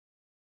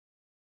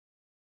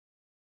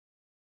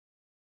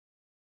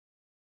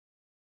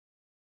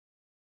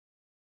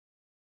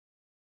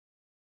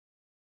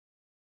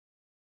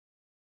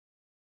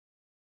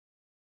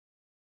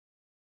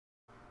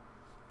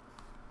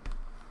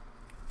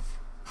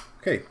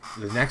Okay,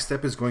 the next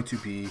step is going to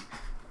be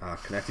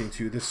connecting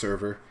to the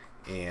server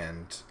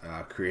and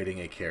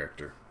creating a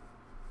character.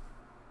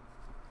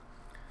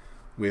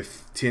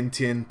 With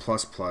Tintin++,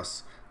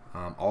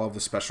 all of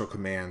the special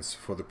commands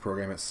for the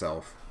program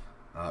itself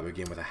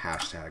begin with a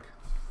hashtag.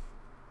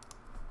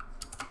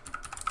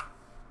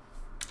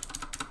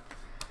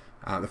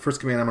 The first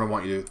command I'm going to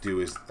want you to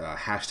do is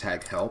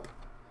hashtag help,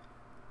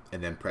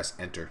 and then press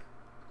enter.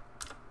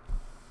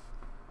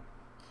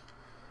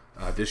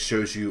 This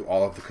shows you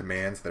all of the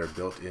commands that are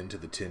built into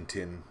the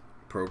Tintin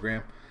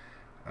program.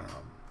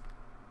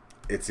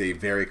 It's a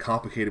very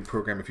complicated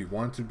program if you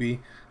want it to be,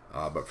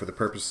 but for the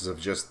purposes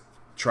of just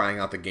trying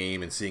out the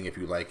game and seeing if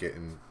you like it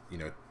and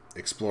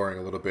exploring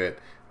a little bit,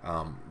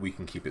 we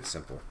can keep it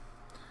simple.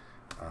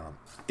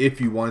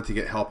 If you wanted to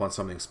get help on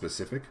something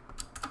specific,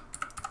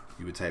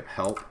 you would type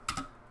help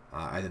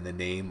and then the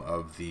name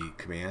of the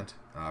command.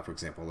 For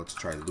example, let's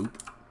try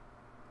loop.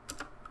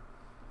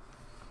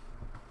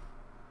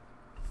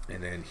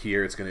 And then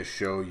here it's going to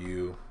show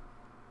you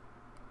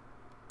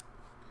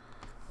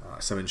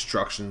some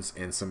instructions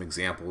and some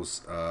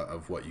examples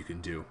of what you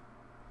can do.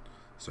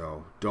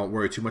 So don't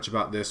worry too much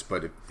about this,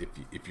 but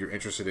if you're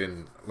interested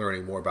in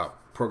learning more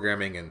about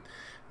programming and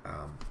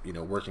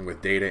working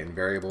with data and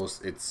variables,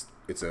 it's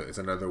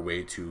another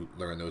way to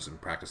learn those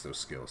and practice those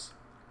skills.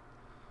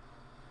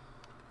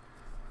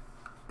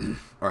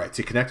 All right,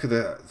 to connect to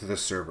the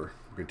server,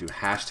 we're going to do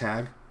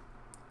hashtag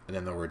and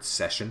then the word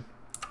session.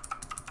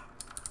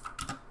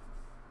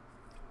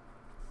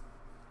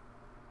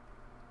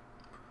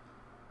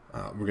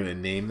 We're going to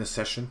name the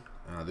session.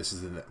 This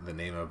is the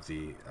name of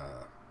the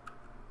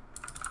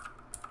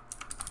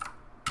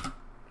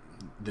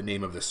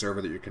name of the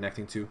server that you're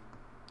connecting to.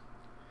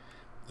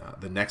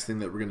 The next thing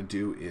that we're going to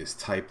do is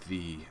type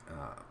the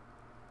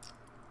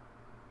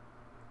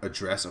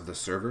address of the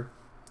server,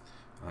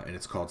 and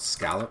it's called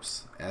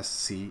Scallops,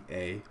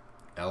 SCALLOPS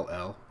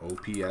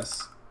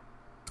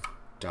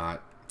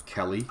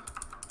 .Kelley,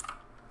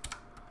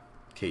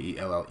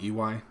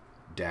 KELLEY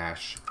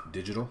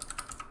 -digital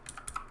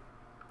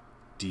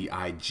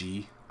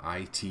DIGITAL.net.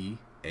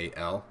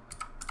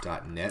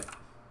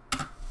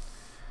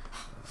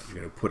 You're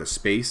going to put a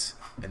space,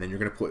 and then you're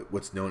going to put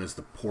what's known as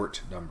the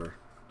port number.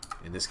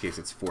 In this case,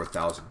 it's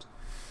 4000.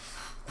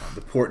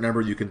 The port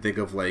number you can think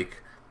of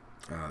like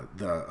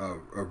a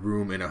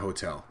room in a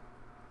hotel.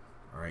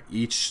 All right.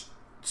 Each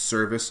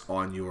service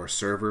on your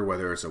server,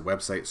 whether it's a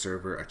website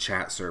server, a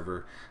chat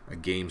server, a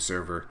game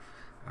server,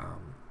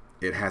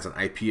 it has an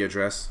IP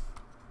address.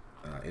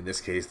 In this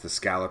case, the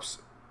Scallops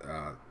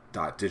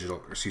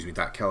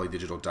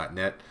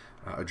 .kelleydigital.net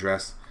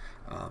address,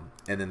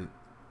 and then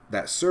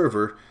that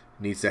server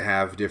needs to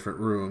have different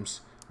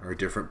rooms or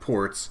different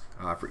ports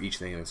for each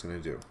thing it's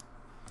going to do.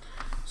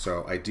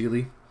 So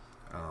ideally,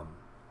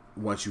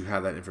 once you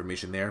have that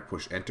information there,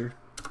 push enter,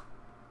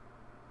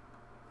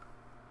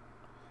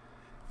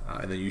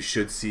 and then you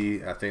should see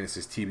a thing that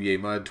says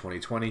TBA Mud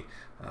 2020.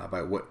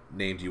 By what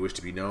name do you wish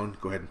to be known?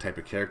 Go ahead and type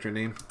a character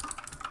name.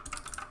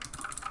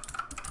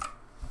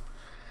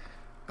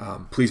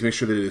 Please make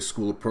sure that it is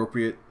school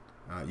appropriate.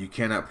 You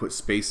cannot put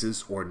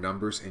spaces or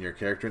numbers in your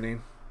character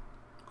name.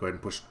 Go ahead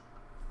and push.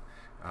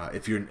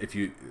 If you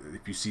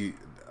see,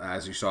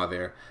 as you saw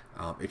there,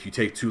 if you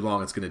take too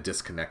long, it's going to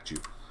disconnect you.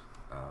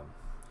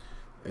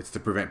 It's to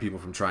prevent people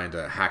from trying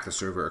to hack the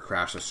server or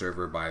crash the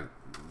server by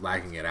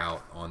lagging it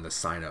out on the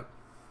sign up.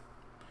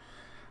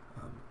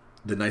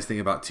 The nice thing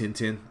about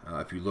Tintin,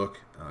 if you look,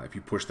 if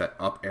you push that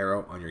up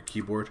arrow on your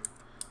keyboard,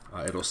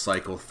 it'll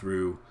cycle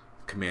through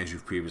commands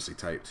you've previously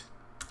typed.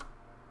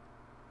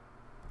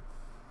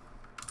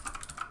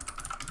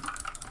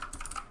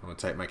 I'm going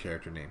to type my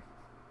character name.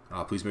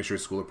 Please make sure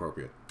it's school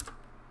appropriate.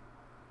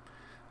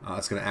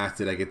 It's going to ask,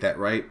 did I get that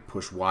right?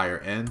 Push Y or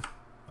N.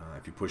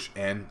 If you push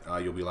N,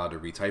 you'll be allowed to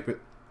retype it.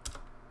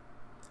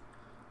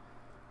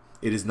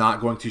 It is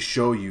not going to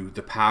show you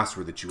the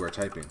password that you are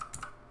typing.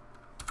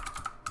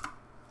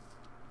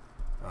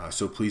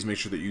 So please make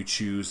sure that you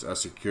choose a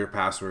secure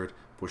password.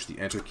 Push the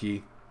enter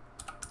key.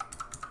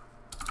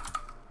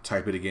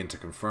 Type it again to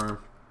confirm.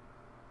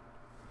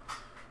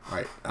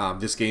 Alright,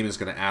 this game is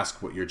going to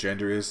ask what your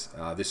gender is.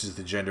 This is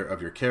the gender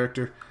of your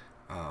character.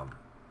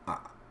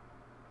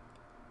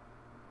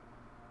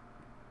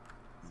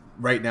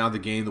 Right now,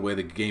 the way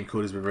the game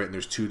code has been written,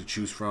 there's two to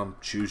choose from.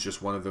 Choose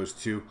just one of those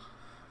two.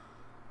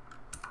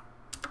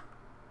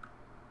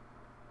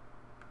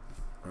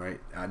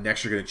 Alright,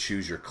 next you're going to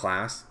choose your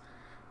class.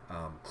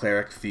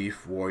 Cleric,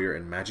 Thief, Warrior,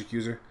 and Magic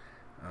User.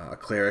 A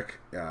Cleric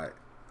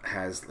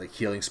has like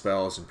healing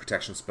spells and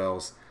protection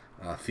spells.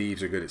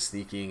 Thieves are good at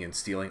sneaking and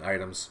stealing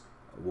items.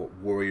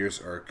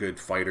 Warriors are good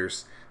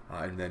fighters,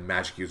 and then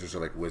magic users are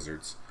like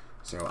wizards.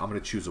 So I'm going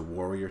to choose a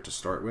warrior to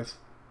start with.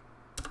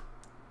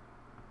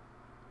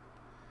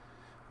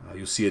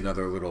 You'll see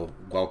another little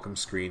welcome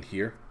screen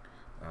here,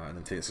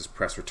 and then it says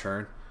press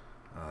return.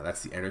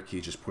 That's the enter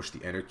key. Just push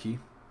the enter key.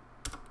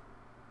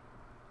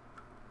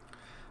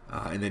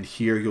 And then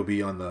here you'll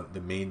be on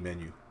the main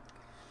menu.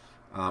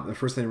 The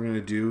first thing we're going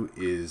to do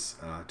is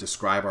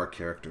describe our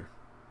character.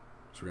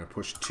 So we're going to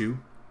push 2,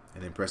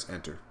 and then press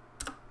enter.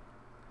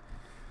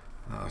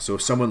 So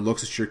if someone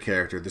looks at your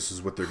character, this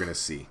is what they're going to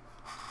see.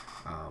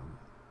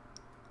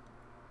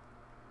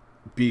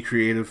 Be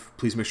creative.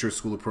 Please make sure it's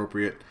school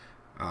appropriate.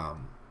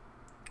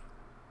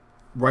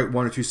 Write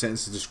 1 or 2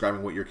 sentences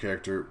describing what your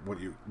character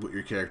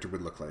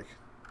would look like.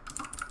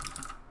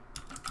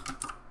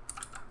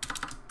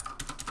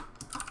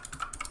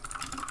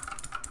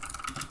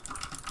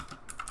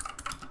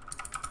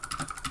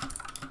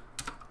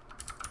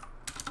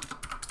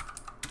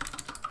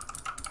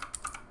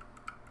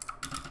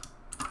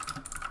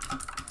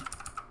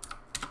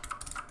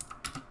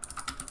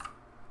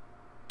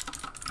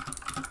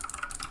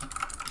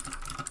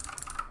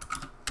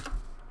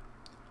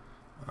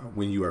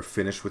 When you are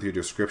finished with your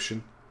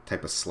description,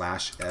 type a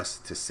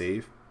 /S to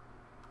save,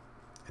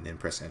 and then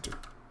press enter.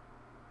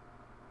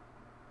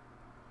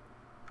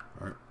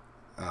 All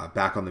right.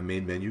 Back on the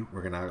main menu,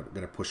 we're going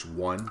to push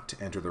 1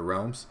 to enter the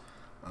realms.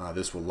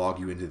 This will log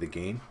you into the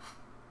game.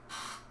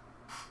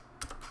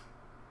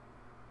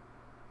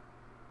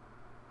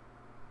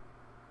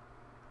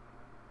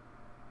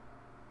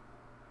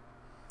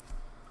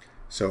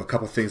 So a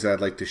couple things that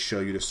I'd like to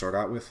show you to start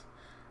out with.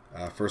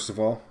 First of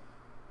all,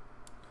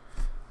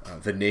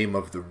 the name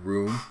of the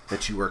room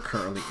that you are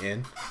currently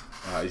in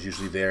is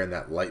usually there in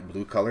that light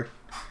blue color.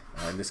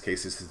 In this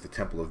case, this is the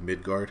Temple of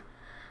Midgard.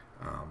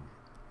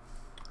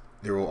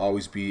 There will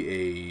always be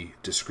a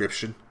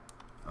description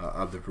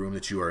of the room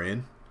that you are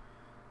in.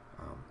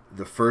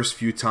 The first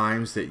few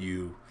times that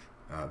you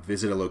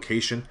visit a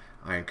location,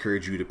 I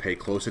encourage you to pay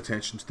close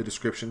attention to the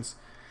descriptions.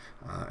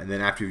 And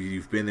then after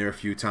you've been there a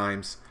few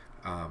times,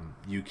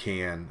 you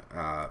can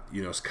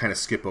kind of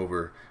skip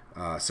over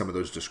some of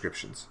those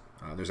descriptions.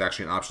 There's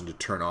actually an option to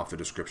turn off the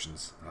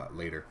descriptions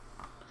later.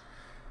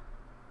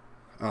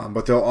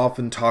 But they'll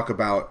often talk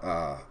about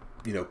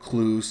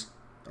clues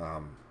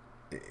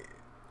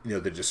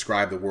that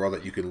describe the world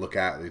that you can look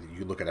at. You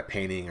can look at a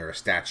painting or a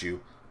statue.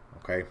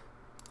 Okay.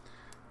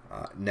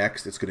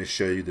 Next, it's going to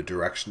show you the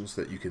directions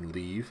that you can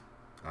leave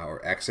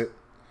or exit.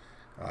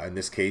 In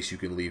this case, you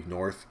can leave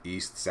north,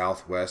 east,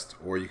 south, west,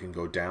 or you can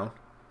go down.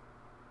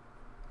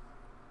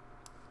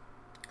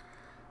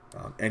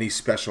 Any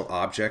special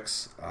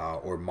objects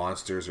or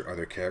monsters or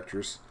other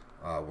characters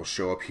will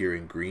show up here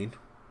in green.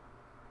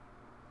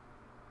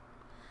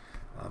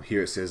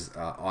 Here it says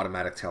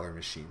automatic teller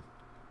machine.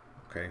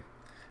 Okay,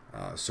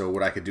 so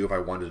what I could do if I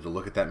wanted to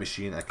look at that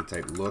machine, I could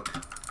type look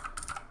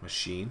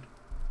machine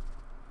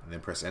and then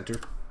press enter.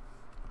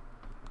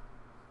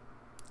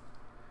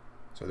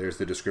 So there's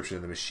the description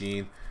of the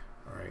machine.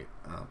 All right.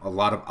 A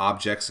lot of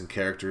objects and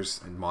characters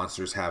and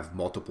monsters have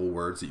multiple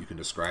words that you can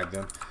describe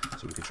them.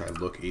 So we can try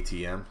look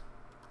ATM.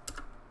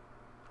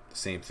 The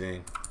same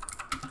thing.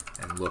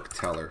 And look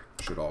teller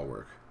should all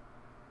work.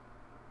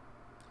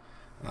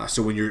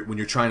 So when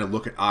you're trying to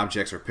look at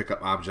objects or pick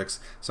up objects,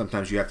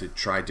 sometimes you have to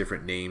try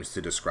different names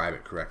to describe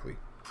it correctly.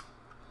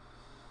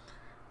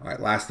 All right.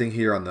 Last thing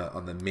here on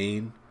the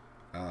main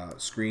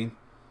screen,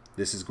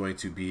 this is going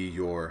to be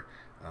your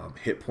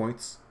hit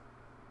points.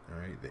 All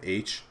right. The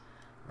H.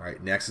 All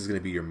right, next is going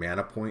to be your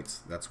mana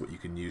points. That's what you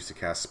can use to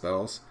cast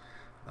spells.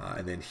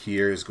 And then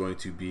here is going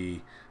to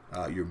be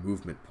your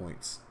movement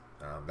points.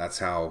 That's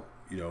how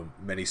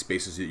many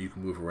spaces that you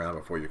can move around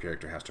before your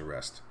character has to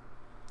rest.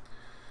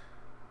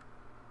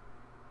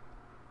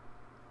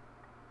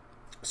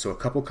 So a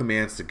couple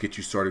commands to get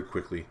you started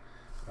quickly.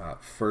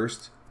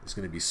 First is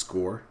going to be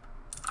score.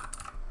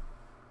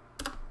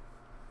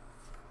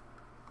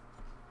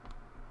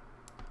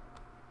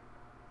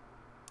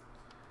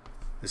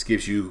 This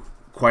gives you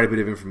quite a bit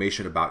of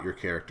information about your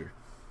character.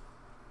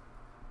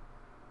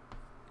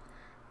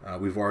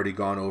 We've already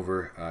gone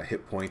over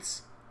hit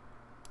points,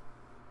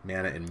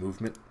 mana, and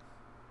movement.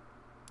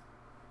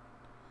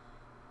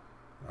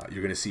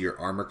 You're going to see your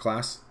armor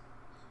class.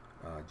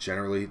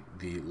 Generally,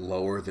 the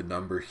lower the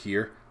number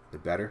here, the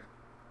better.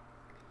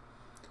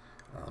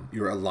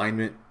 Your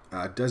alignment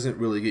doesn't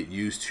really get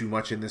used too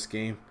much in this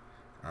game,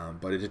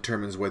 but it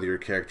determines whether your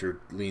character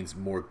leans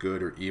more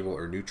good or evil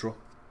or neutral.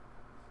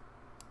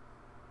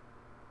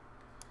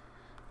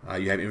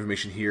 You have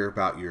information here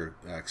about your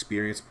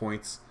experience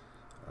points,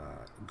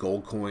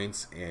 gold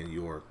coins, and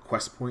your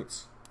quest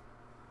points.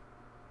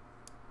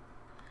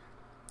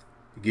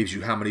 It gives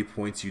you how many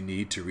points you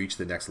need to reach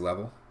the next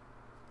level.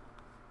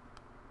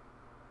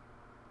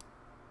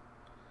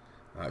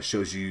 It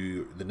shows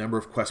you the number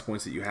of quest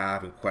points that you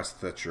have and quests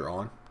that you're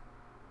on.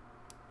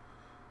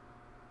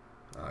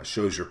 It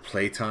shows your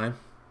play time.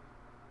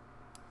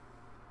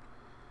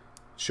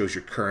 It shows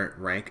your current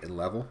rank and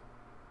level.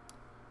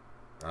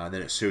 And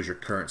then it shows your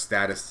current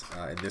status.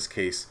 In this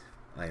case,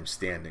 I am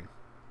standing.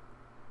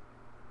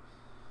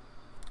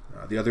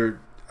 The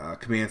other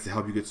commands to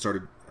help you get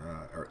started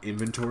are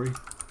inventory.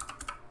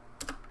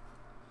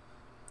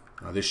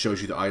 This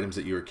shows you the items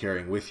that you are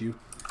carrying with you.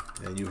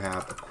 And you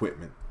have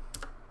equipment.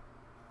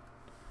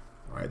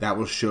 All right, that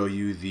will show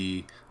you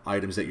the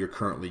items that you're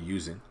currently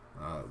using,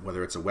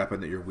 whether it's a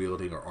weapon that you're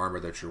wielding or armor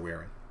that you're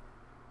wearing.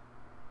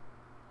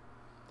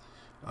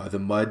 The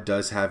MUD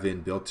does have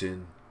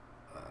built-in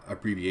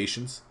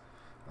abbreviations.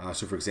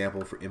 So for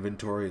example, for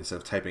inventory, instead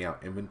of typing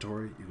out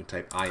inventory, you can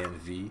type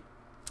INV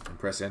and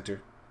press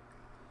enter.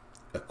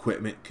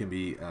 Equipment can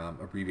be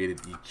abbreviated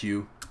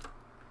EQ.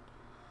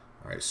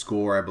 All right,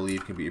 score, I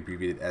believe, can be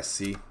abbreviated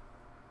SC.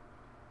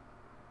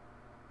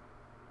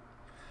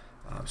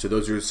 So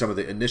those are some of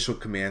the initial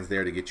commands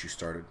there to get you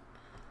started.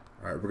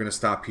 All right, we're going to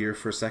stop here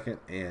for a second,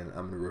 and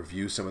I'm going to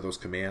review some of those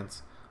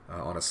commands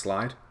on a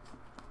slide,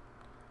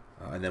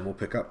 and then we'll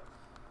pick up.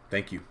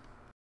 Thank you.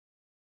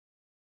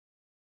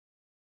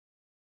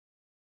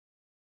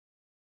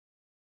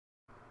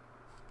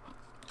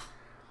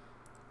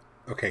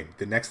 Okay,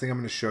 the next thing I'm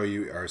going to show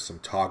you are some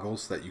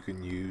toggles that you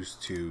can use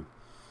to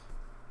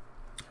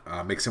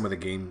make some of the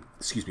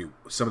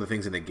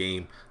things in the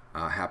game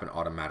happen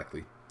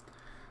automatically.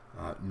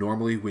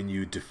 Normally, when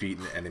you defeat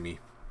an enemy,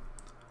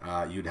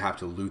 you'd have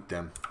to loot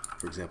them.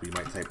 For example, you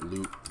might type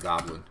loot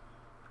goblin,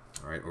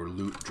 all right, or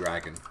loot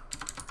dragon.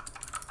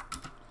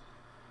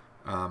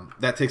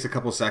 That takes a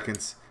couple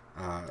seconds.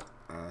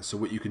 So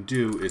what you can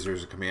do is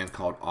there's a command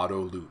called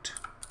auto loot.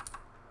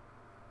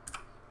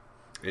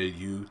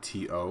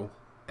 AUTOLOOT.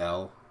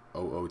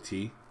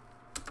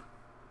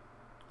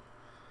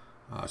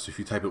 So if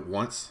you type it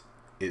once,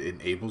 it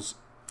enables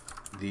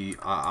the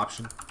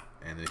option,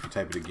 and then if you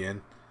type it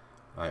again,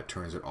 it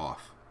turns it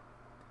off.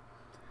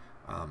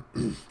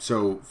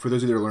 So for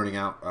those of you that are learning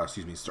out,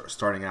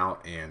 starting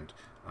out and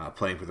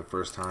playing for the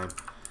first time,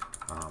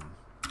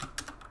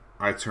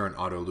 I turn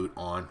auto loot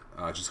on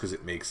just because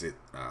it makes it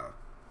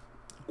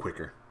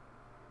quicker.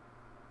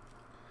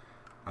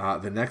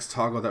 The next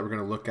toggle that we're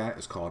going to look at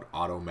is called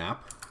auto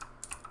map.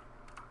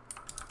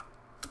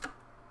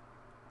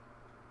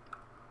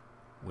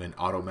 When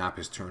auto map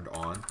is turned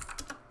on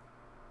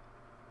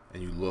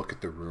and you look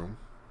at the room,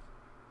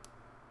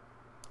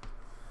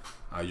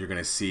 you're going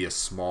to see a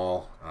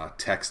small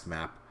text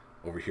map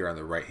over here on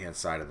the right hand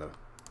side of the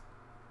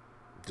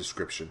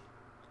description.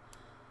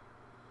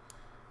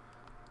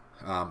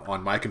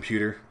 On my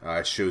computer,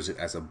 it shows it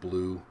as a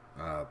blue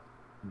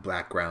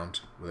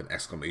background with an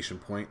exclamation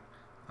point.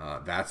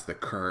 That's the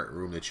current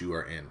room that you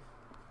are in.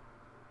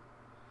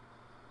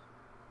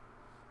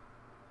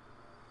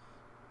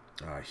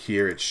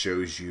 Here it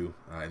shows you,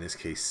 in this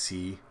case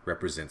C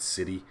represents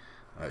city.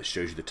 It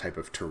shows you the type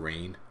of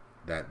terrain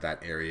that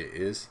area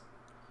is.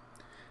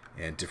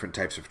 And different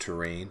types of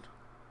terrain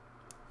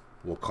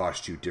will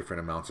cost you different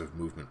amounts of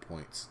movement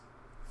points.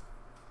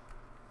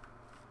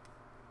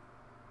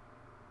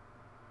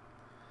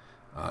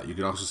 You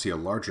can also see a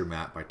larger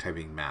map by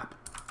typing map.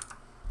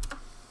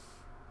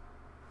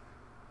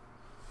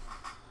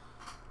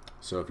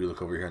 So if you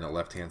look over here on the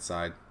left hand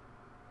side,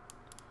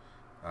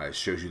 it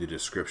shows you the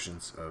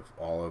descriptions of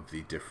all of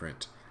the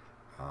different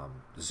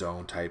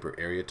zone type or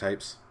area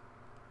types.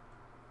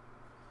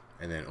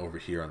 And then over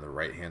here on the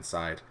right hand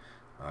side,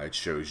 it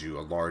shows you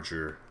a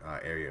larger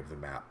area of the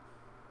map.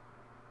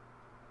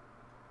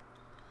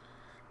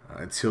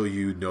 Until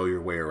you know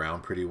your way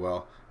around pretty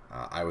well,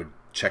 I would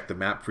check the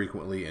map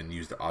frequently and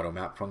use the auto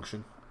map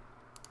function.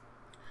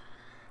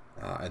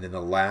 And then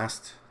the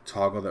last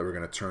toggle that we're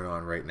going to turn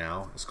on right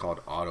now is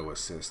called auto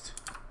assist.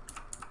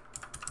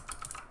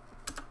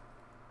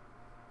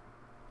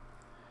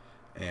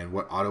 And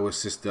what auto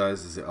assist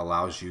does is it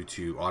allows you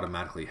to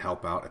automatically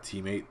help out a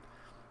teammate.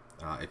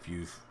 If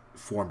you've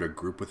formed a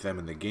group with them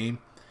in the game,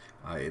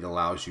 it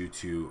allows you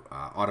to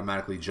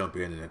automatically jump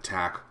in and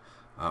attack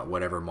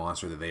whatever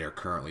monster that they are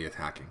currently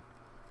attacking.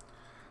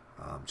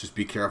 Just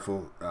be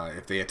careful.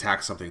 If they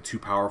attack something too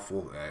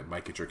powerful, it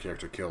might get your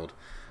character killed.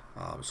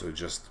 So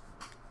just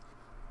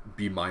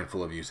be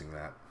mindful of using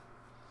that.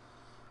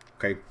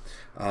 Okay,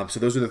 so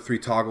those are the three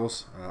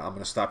toggles. I'm going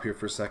to stop here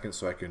for a second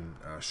so I can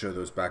show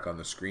those back on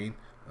the screen,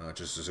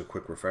 just as a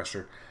quick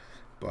refresher.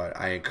 But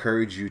I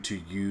encourage you to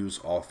use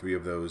all three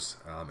of those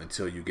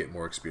until you get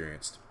more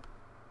experienced.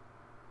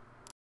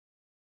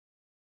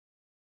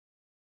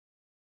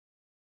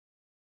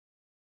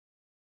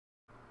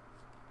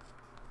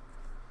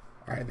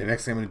 All right, the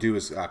next thing I'm going to do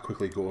is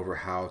quickly go over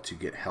how to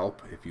get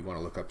help if you want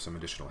to look up some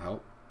additional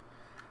help.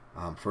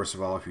 First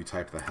of all, if you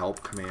type the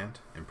help command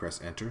and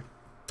press enter,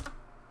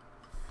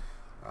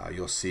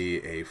 you'll see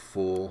a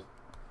full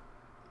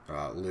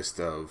list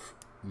of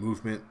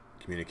movement,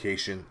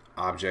 communication,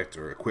 object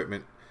or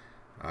equipment,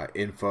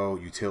 info,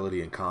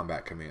 utility, and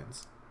combat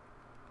commands.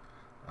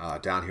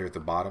 Down here at the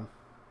bottom,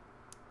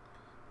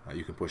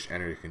 you can push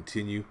enter to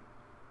continue,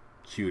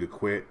 Q to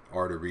quit,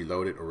 R to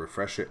reload it or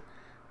refresh it,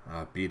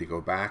 B to go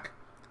back,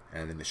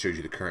 and then it shows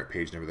you the current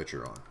page number that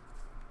you're on.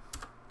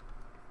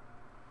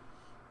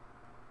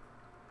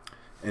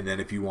 And then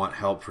if you want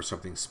help for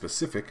something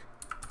specific,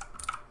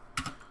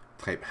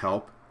 type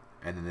help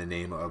and then the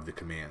name of the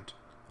command.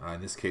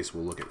 In this case,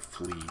 we'll look at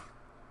flee.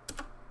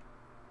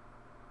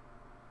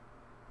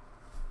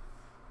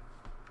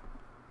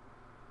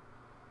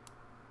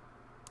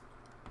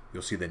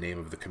 You'll see the name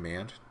of the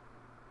command.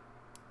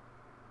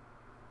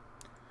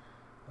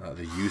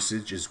 The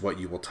usage is what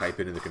you will type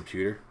into the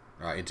computer,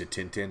 into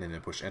Tintin, and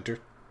then push enter.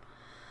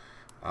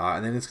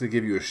 And then it's going to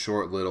give you a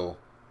short little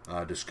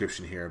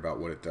description here about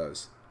what it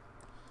does.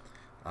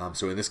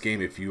 So in this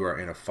game, if you are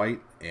in a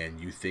fight and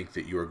you think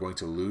that you are going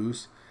to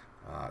lose,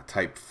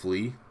 type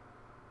flee,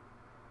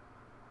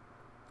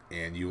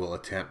 and you will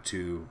attempt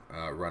to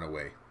run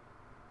away.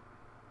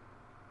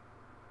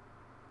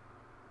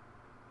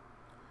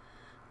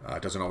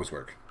 It doesn't always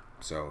work,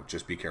 so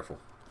just be careful.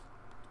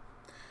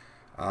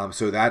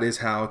 So that is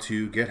how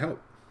to get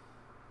help.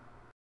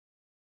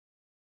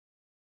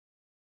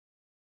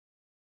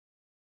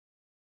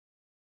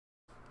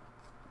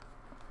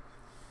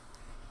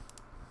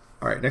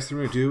 Alright, next thing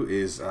we're going to do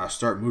is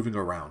start moving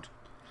around.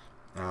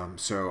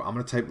 So I'm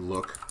going to type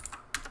look.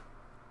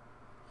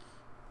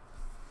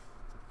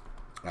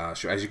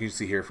 So as you can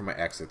see here from my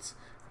exits,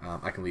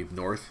 I can leave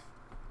north,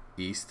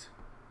 east,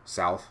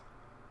 south,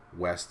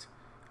 west,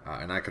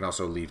 and I can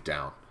also leave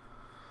down.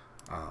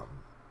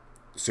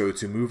 So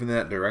to move in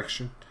that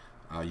direction,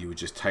 you would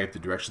just type the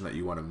direction that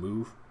you want to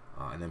move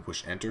and then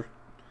push enter.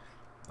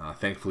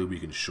 Thankfully we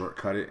can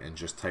shortcut it and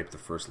just type the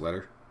first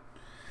letter.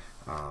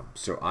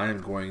 So I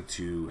am going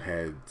to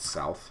head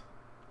south.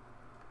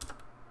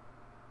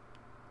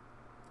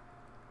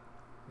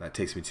 That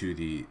takes me to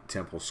the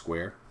temple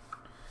square.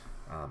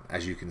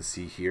 As you can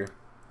see here,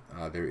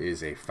 there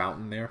is a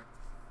fountain there.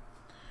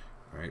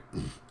 All right.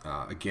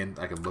 Again,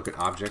 I can look at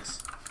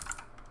objects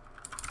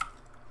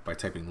by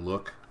typing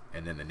look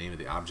and then the name of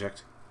the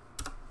object.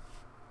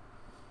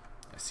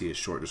 I see a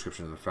short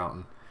description of the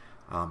fountain,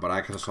 but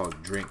I can also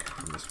drink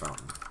from this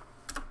fountain.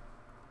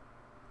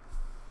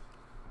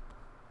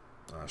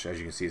 So as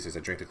you can see, it says I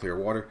drank the clear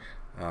water.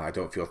 I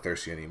don't feel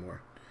thirsty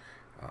anymore.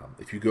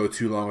 If you go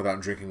too long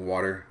without drinking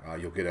water,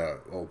 you'll get a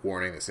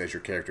warning that says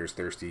your character is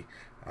thirsty.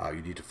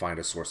 You need to find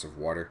a source of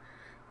water.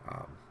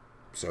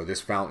 So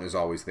this fountain is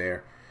always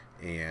there,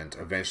 and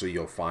eventually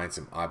you'll find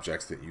some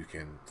objects that you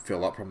can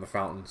fill up from the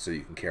fountain so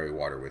you can carry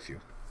water with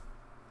you.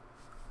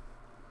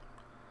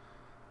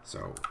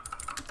 So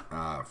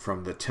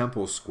from the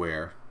temple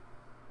square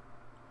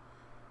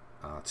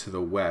to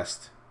the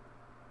west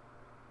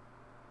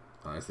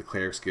is the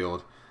Cleric's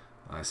Guild.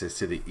 It says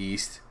to the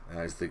east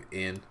is the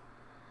inn,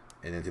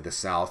 and then to the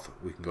south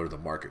we can go to the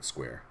market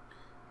square.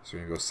 So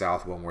we're going to go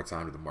south one more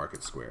time to the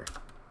market square.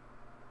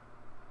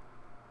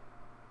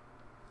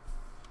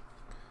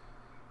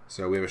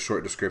 So we have a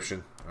short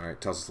description.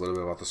 Alright, tells us a little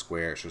bit about the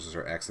square. It shows us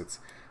our exits.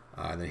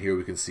 And then here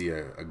we can see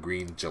a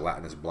green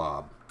gelatinous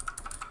blob.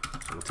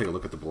 So we'll take a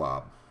look at the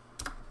blob.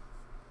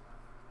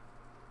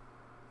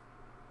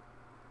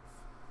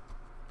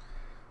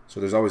 So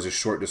there's always a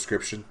short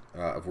description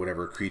of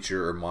whatever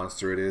creature or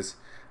monster it is.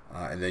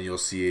 And then you'll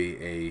see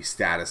a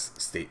status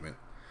statement.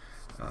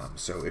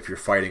 So if you're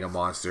fighting a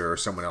monster or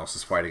someone else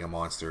is fighting a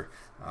monster,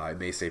 it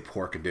may say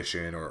poor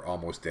condition or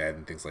almost dead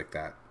and things like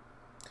that.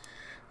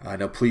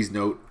 Now please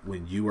note,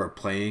 when you are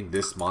playing,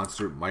 this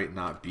monster might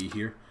not be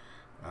here.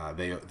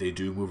 They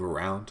do move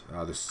around.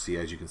 See,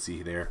 as you can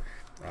see there,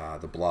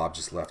 the blob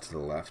just left to the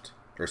left,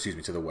 or excuse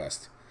me, to the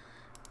west.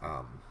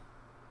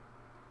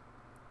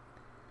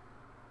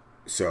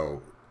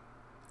 So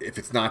if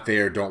it's not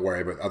there, don't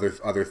worry. But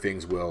other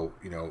things will,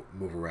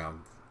 move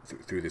around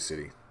through the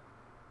city.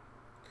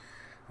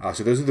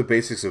 So those are the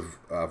basics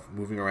of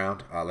moving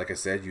around. Like I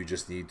said, you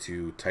just need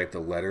to type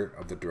the letter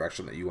of the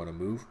direction that you want to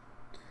move.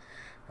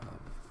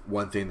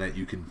 One thing that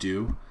you can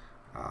do,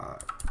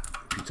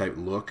 if you type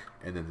look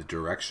and then the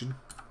direction,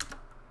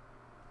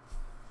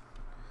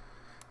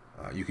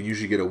 you can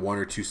usually get a 1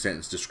 or 2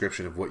 sentence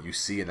description of what you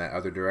see in that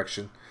other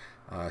direction.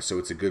 So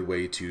it's a good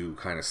way to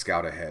kind of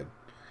scout ahead.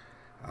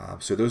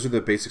 So those are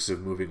the basics of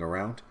moving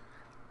around.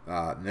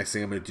 Next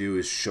thing I'm going to do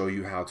is show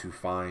you how to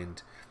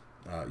find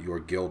your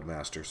guild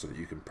master so that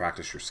you can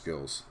practice your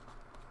skills.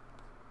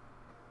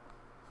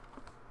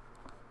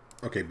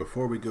 Okay,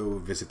 before we go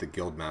visit the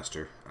guild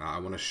master, I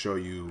want to show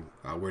you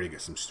where to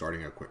get some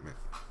starting equipment.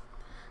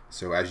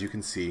 So as you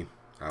can see,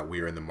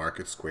 we are in the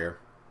market square.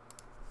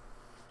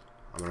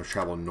 I'm going to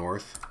travel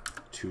north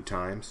 2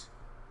 times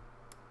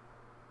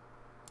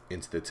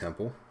into the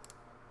temple.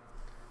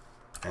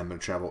 And I'm going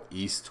to travel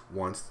east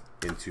once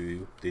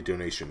into the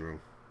donation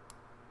room.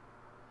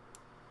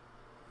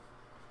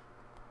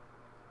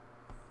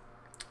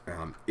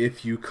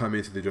 If you come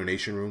into the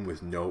donation room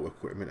with no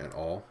equipment at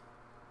all,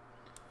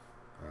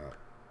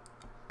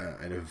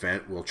 an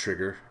event will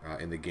trigger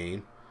in the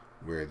game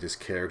where this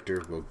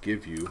character will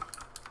give you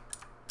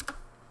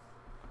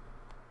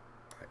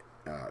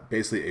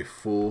basically a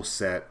full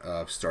set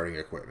of starting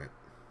equipment.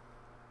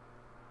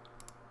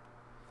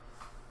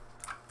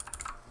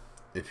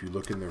 If you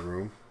look in the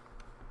room,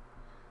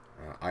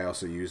 I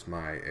also used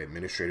my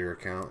administrator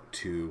account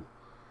to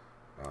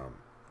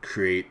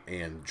create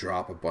and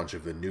drop a bunch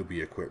of the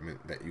newbie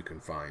equipment that you can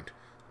find.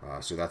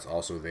 So that's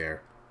also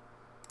there.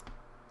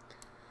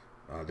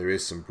 There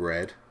is some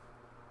bread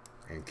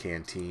and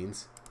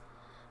canteens.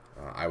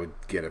 I would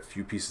get a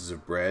few pieces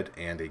of bread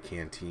and a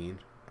canteen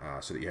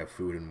so that you have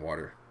food and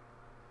water.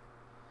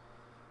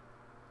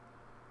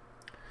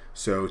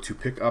 So to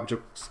pick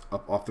objects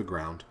up off the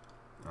ground,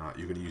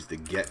 you're going to use the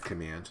get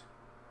command.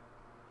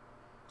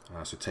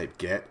 So type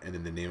get and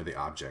then the name of the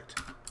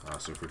object.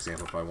 So for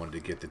example, if I wanted to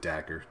get the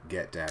dagger,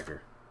 get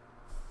dagger.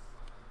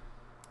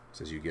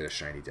 says you get a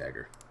shiny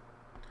dagger.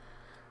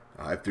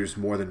 If there's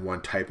more than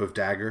one type of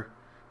dagger,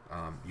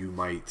 you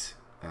might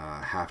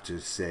have to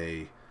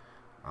say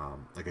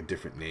like a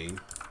different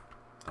name.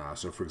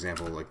 So for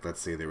example, like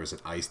let's say there was an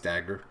ice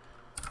dagger,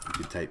 you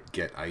could type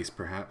get ice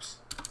perhaps.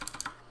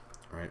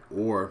 Right?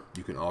 Or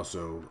you can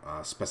also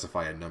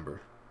specify a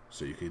number.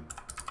 So you could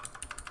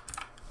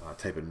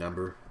type a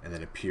number and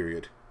then a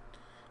period.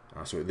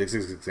 So in this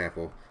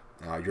example,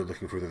 you're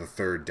looking for the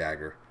third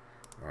dagger,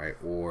 all right,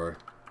 or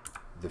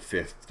the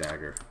fifth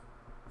dagger.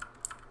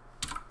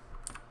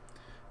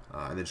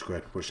 And then just go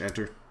ahead and push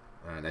enter.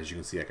 And as you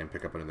can see, I can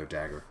pick up another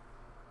dagger.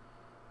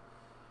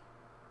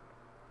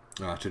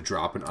 To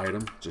drop an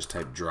item, just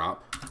type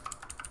drop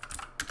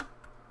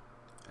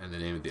and the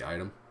name of the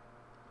item.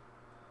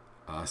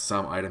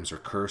 Some items are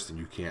cursed and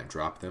you can't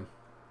drop them.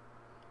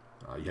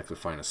 You have to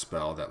find a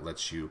spell that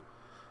lets you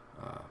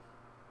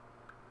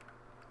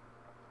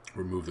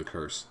remove the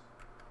curse.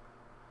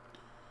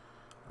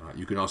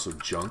 You can also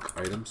junk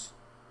items.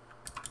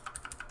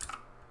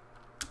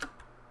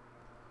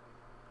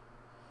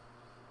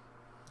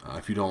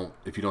 If you don't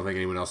think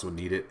anyone else will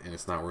need it and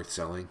it's not worth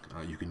selling,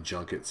 you can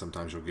junk it.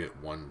 Sometimes you'll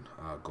get 1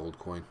 gold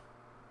coin.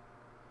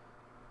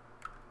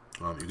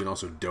 You can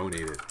also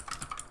donate it.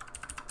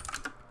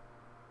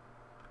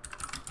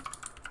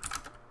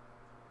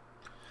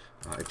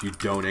 If you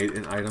donate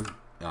an item,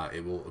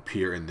 it will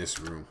appear in this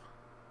room.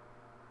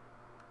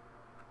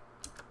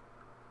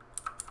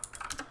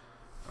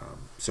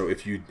 So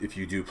if you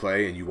do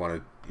play and you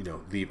want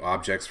to leave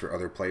objects for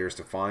other players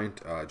to find,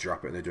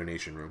 drop it in the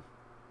donation room.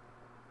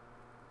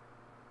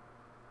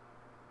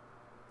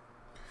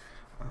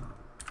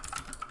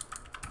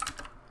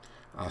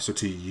 So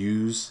to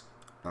use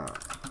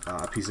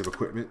a piece of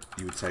equipment,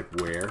 you would type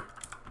wear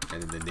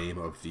and then the name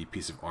of the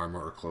piece of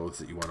armor or clothes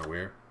that you want to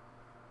wear.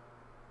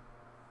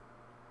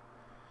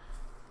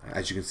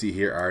 As you can see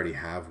here, I already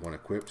have one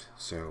equipped,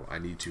 so I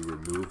need to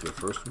remove the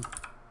first one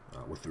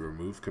with the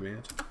remove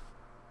command.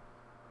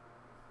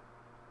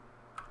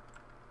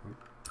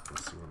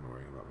 Let's see what I'm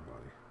worrying about my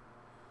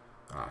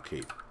body.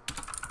 Cape.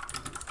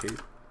 Remove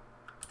cape.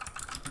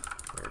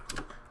 Wear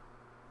cloak.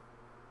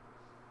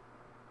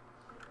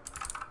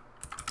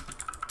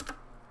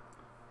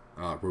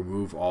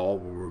 Remove all.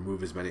 We'll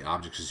remove as many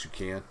objects as you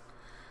can.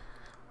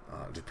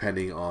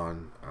 Depending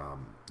on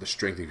the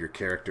strength of your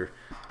character,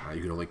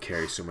 you can only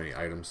carry so many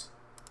items.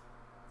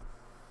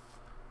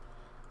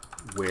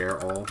 Wear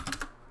all.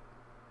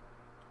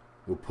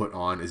 We'll put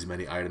on as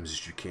many items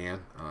as you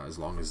can, as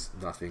long as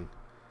nothing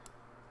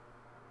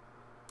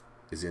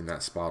is in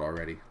that spot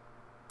already.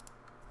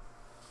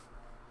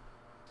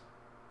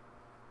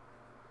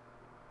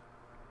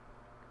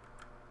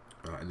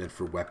 And then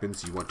for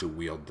weapons, you want to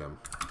wield them.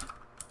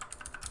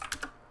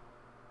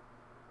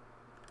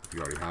 If you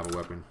already have a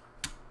weapon,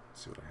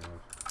 let's see what I have.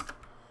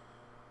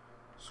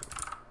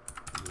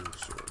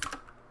 Sword.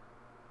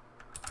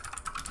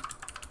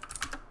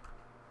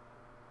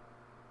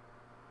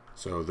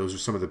 So those are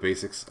some of the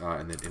basics,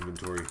 and then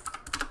inventory.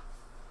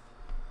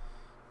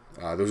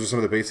 Those are some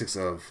of the basics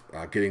of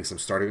getting some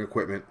starting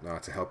equipment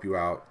to help you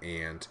out,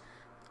 and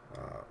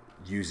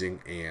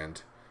using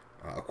and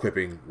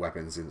equipping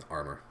weapons and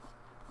armor.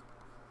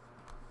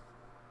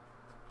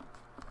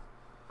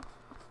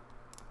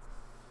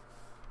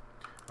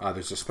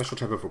 There's a special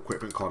type of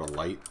equipment called a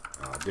light,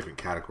 different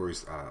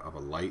categories of a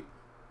light.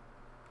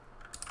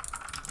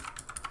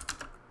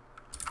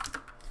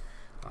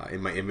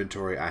 In my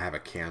inventory, I have a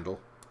candle.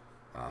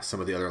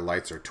 Some of the other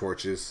lights are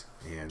torches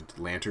and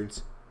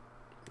lanterns.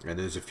 And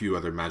there's a few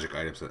other magic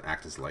items that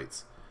act as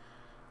lights.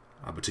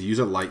 But to use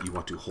a light, you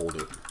want to hold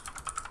it.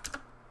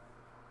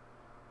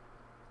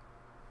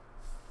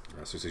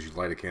 So it says you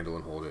light a candle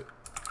and hold it.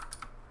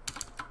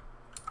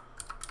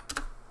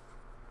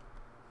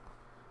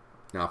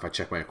 Now if I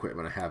check my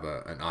equipment, I have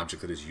an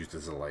object that is used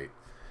as a light.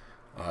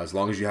 As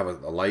long as you have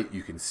a light,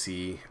 you can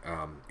see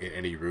in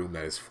any room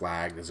that is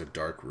flagged as a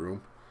dark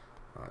room.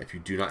 If you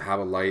do not have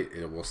a light,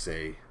 it will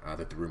say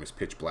that the room is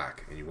pitch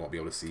black, and you won't be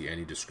able to see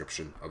any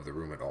description of the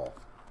room at all.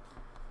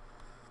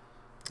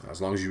 As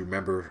long as you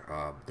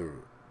remember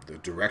the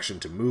direction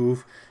to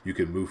move, you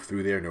can move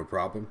through there, no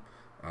problem.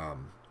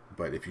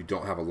 But if you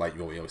don't have a light,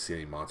 you won't be able to see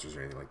any monsters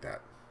or anything like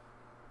that.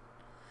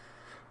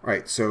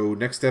 Alright, so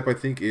next step I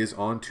think is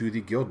on to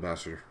the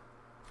Guildmaster.